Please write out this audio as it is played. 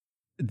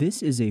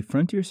This is a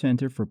Frontier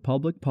Center for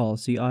Public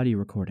Policy audio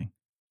recording.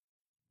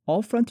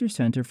 All Frontier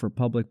Center for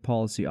Public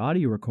Policy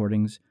audio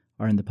recordings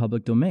are in the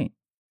public domain.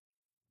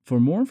 For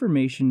more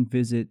information,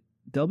 visit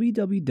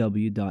www.fcpp.org.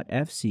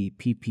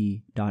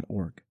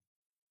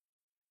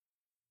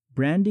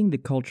 Branding the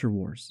Culture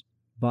Wars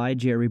by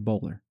Jerry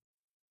Bowler.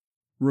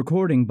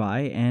 Recording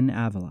by Ann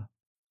Avila.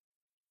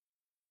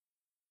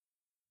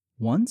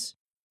 Once,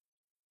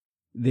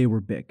 they were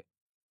big.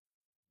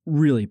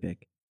 Really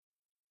big.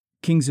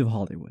 Kings of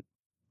Hollywood.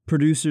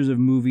 Producers of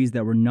movies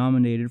that were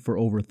nominated for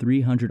over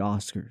 300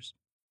 Oscars.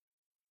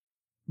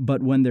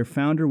 But when their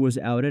founder was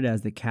outed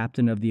as the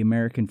captain of the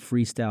American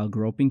freestyle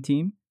groping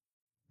team,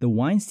 the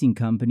Weinstein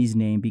Company's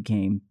name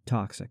became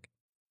toxic.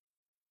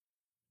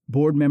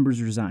 Board members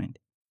resigned.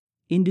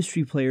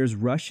 Industry players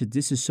rushed to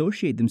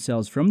disassociate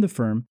themselves from the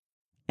firm,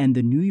 and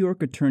the New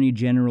York Attorney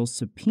General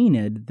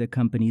subpoenaed the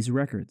company's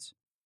records.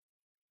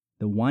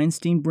 The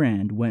Weinstein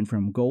brand went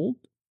from gold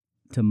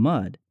to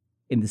mud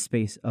in the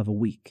space of a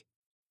week.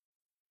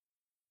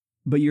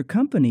 But your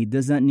company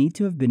does not need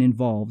to have been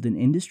involved in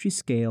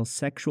industry-scale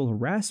sexual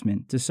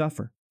harassment to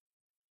suffer.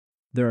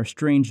 There are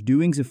strange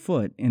doings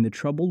afoot in the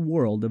troubled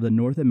world of the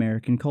North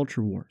American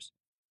culture wars.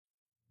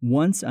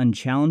 Once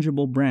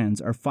unchallengeable brands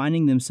are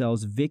finding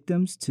themselves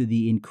victims to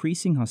the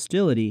increasing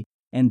hostility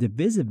and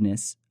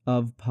divisiveness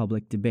of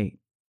public debate.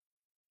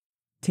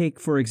 Take,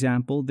 for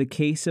example, the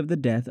case of the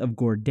death of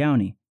Gord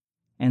Downie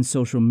and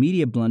social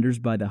media blunders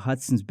by the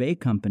Hudson's Bay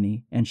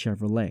Company and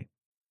Chevrolet.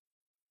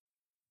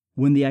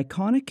 When the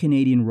iconic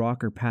Canadian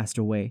rocker passed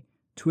away,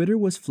 Twitter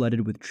was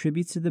flooded with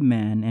tributes to the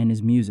man and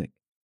his music.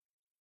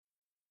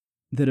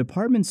 The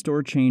department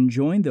store chain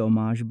joined the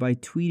homage by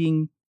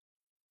tweeting,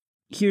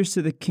 "Here's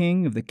to the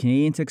king of the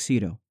Canadian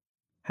tuxedo,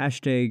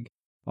 hashtag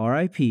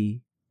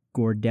RIP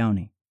Gord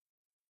Downie,"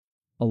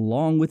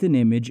 along with an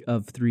image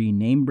of 3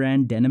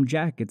 name-brand denim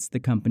jackets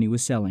the company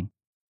was selling.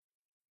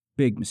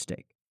 Big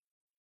mistake.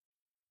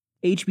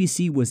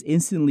 HBC was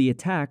instantly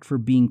attacked for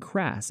being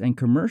crass and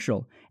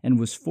commercial and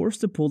was forced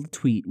to pull the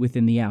tweet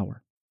within the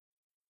hour.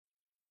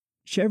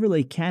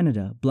 Chevrolet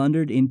Canada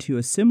blundered into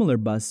a similar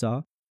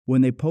buzzsaw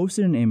when they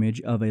posted an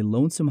image of a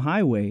lonesome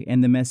highway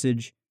and the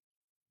message,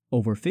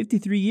 "Over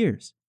 53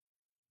 years,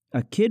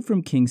 a kid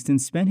from Kingston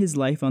spent his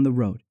life on the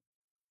road,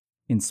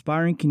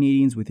 inspiring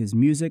Canadians with his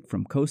music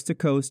from coast to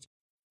coast.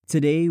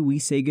 Today we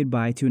say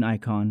goodbye to an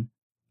icon,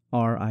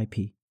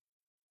 RIP."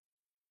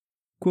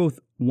 Quoth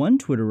one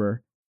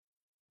Twitterer,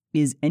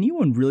 "Is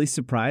anyone really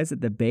surprised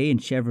that the Bay and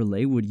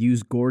Chevrolet would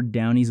use Gord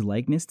Downie's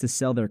likeness to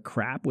sell their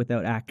crap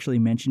without actually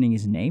mentioning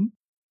his name?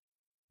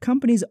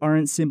 Companies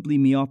aren't simply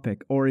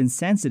myopic or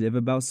insensitive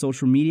about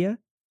social media.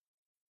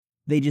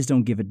 They just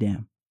don't give a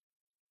damn.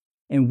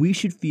 And we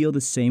should feel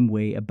the same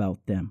way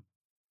about them."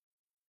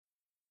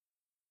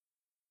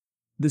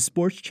 The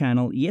sports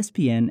channel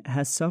ESPN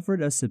has suffered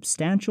a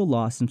substantial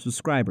loss in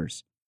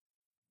subscribers,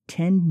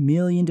 10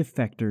 million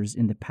defectors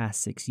in the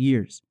past 6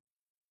 years,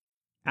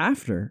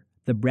 after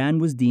the brand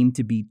was deemed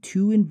to be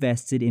too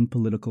invested in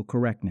political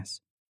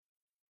correctness.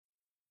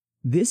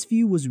 This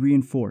view was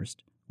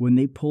reinforced when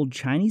they pulled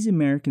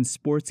Chinese-American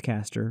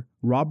sportscaster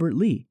Robert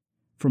Lee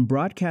from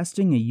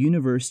broadcasting a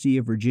University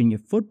of Virginia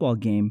football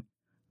game,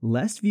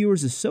 lest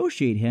viewers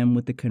associate him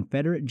with the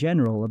Confederate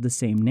general of the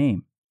same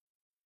name.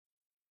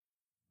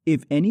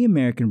 If any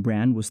American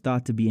brand was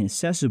thought to be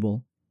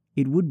inaccessible,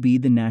 it would be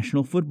the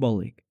National Football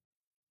League,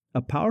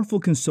 a powerful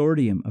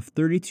consortium of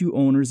 32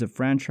 owners of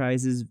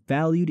franchises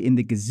valued in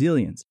the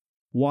gazillions,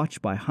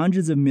 watched by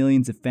hundreds of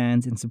millions of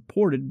fans and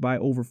supported by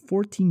over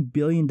 $14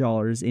 billion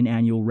in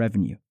annual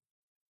revenue.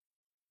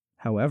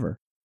 However,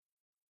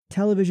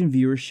 television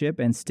viewership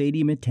and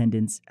stadium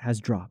attendance has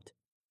dropped.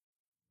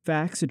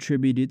 Facts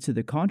attributed to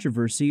the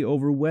controversy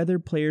over whether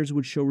players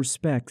would show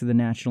respect to the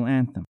national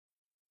anthem.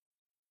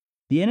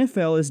 The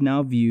NFL is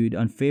now viewed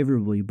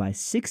unfavorably by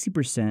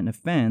 60% of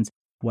fans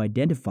who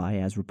identify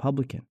as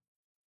Republican.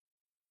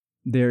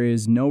 There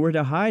is nowhere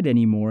to hide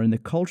anymore in the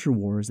culture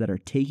wars that are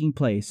taking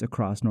place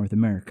across North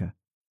America.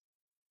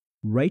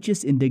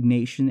 Righteous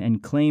indignation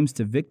and claims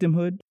to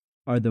victimhood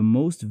are the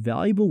most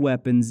valuable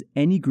weapons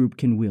any group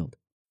can wield.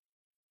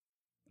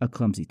 A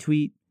clumsy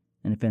tweet,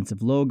 an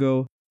offensive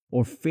logo,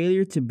 or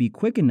failure to be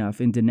quick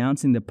enough in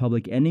denouncing the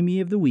public enemy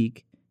of the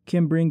week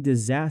can bring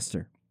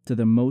disaster to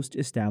the most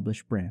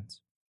established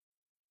brands.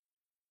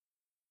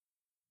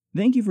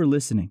 Thank you for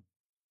listening.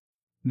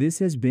 This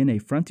has been a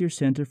Frontier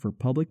Center for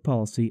Public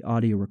Policy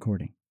audio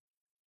recording.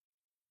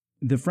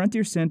 The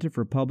Frontier Center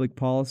for Public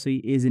Policy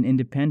is an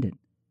independent,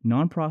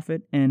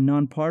 nonprofit, and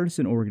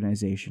nonpartisan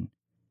organization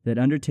that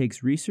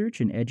undertakes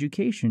research and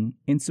education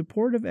in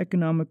support of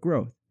economic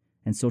growth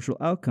and social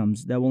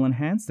outcomes that will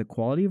enhance the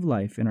quality of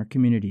life in our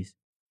communities.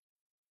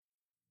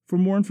 For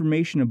more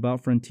information about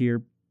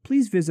Frontier,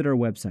 please visit our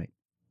website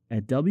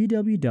at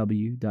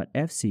www.fcpp.org.